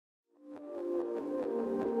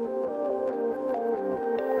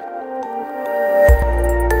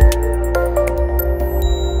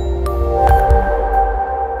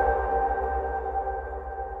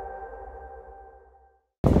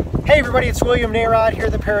everybody, it's William Narod here,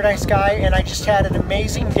 the Paradise Guy, and I just had an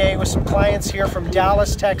amazing day with some clients here from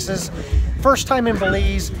Dallas, Texas. First time in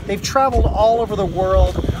Belize. They've traveled all over the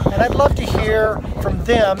world, and I'd love to hear from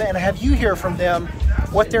them and have you hear from them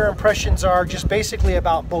what their impressions are just basically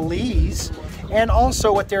about Belize, and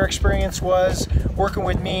also what their experience was working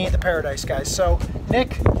with me, the Paradise Guy. So,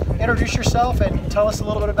 Nick, introduce yourself and tell us a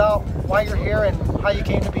little bit about why you're here and how you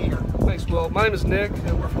came to be here. Thanks, Will. My name is Nick,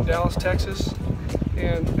 and we're from Dallas, Texas.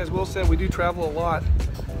 And as Will said, we do travel a lot,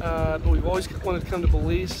 but we've always wanted to come to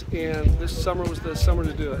Belize, and this summer was the summer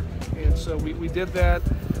to do it. And so we did that.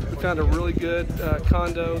 We found a really good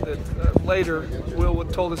condo that later Will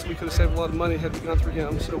told us we could have saved a lot of money had we gone through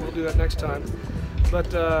him, so we'll do that next time. But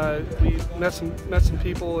we met some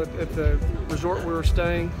people at the resort we were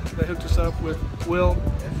staying. They hooked us up with Will,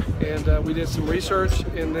 and we did some research,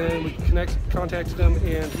 and then we contacted him,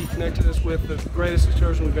 and he connected us with the greatest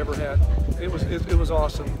excursion we've ever had. It was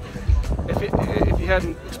awesome. If you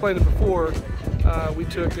hadn't explained it before, we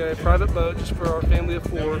took a private boat just for our family of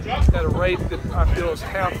four at a rate that I feel is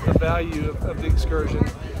half the value of the excursion.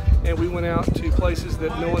 And we went out to places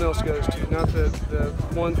that no one else goes to, not the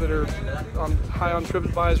ones that are high on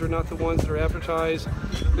TripAdvisor, not the ones that are advertised.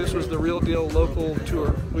 This was the real deal local tour,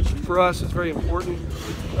 which for us is very important,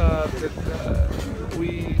 that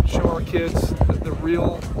we show our kids the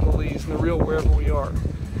real Belize and the real wherever we are.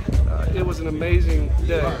 It was an amazing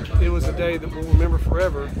day. It was a day that we'll remember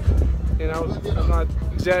forever. And I'm not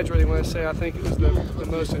exaggerating when I say I think it was the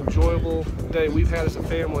most enjoyable day we've had as a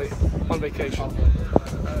family on vacation.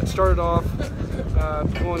 It started off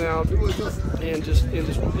going out and just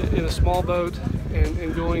in a small boat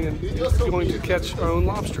and going to catch our own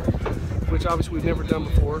lobster, which obviously we've never done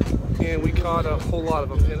before. And we caught a whole lot of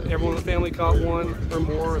them. And everyone in the family caught one or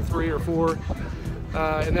more, or three or four.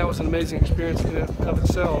 And that was an amazing experience in and of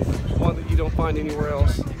itself, one that you don't find anywhere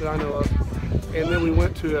else that I know of. And then we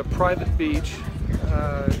went to a private beach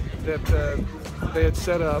that they had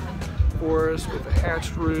set up for us with a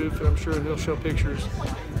hatched roof, and I'm sure he'll show pictures,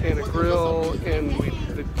 and a grill, and we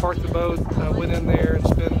parked the boat, went in there and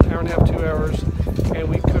spent an hour and a half, 2 hours, and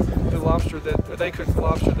we cooked the lobster they cooked the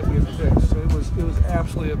lobster that we had fixed. So it was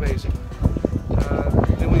absolutely amazing.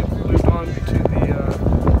 Then we moved on to the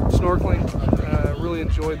snorkeling. Really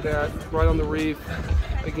enjoyed that, right on the reef.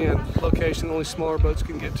 Again, location only smaller boats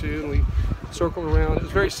can get to, and we circled around. It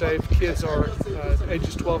was very safe. Kids are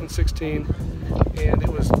ages 12 and 16, and it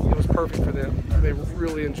was perfect for them. They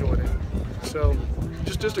really enjoyed it. So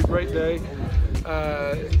just a great day.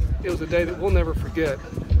 It was a day that we'll never forget,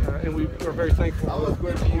 and we are very thankful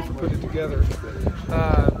to you for putting it together.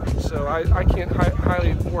 So I can't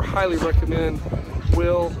more highly recommend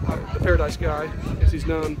Will, the Paradise Guy, as he's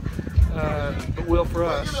known, but Will for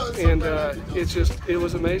us. And it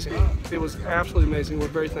was amazing. It was absolutely amazing. We're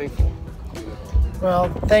very thankful. Well,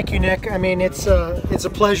 thank you, Nick. I mean, it's a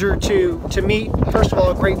pleasure to meet, first of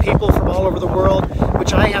all, great people from all over the world,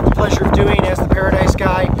 which I have the pleasure of doing as the Paradise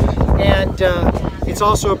Guy, and it's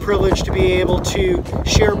also a privilege to be able to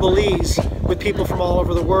share Belize with people from all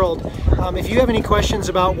over the world. If you have any questions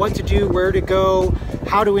about what to do, where to go,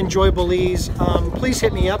 how to enjoy Belize, please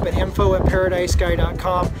hit me up at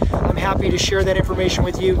info@paradiseguy.com. I'm happy to share that information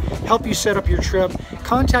with you, help you set up your trip.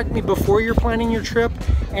 Contact me before you're planning your trip,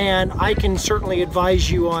 and I can certainly advise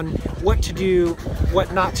you on what to do,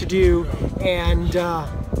 what not to do, and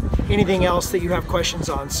anything else that you have questions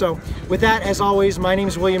on. So with that, as always, my name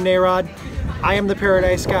is William Narod. I am the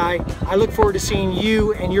Paradise Guy. I look forward to seeing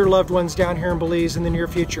you and your loved ones down here in Belize in the near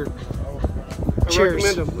future. I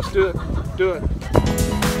recommend them. Let's do it. Do it.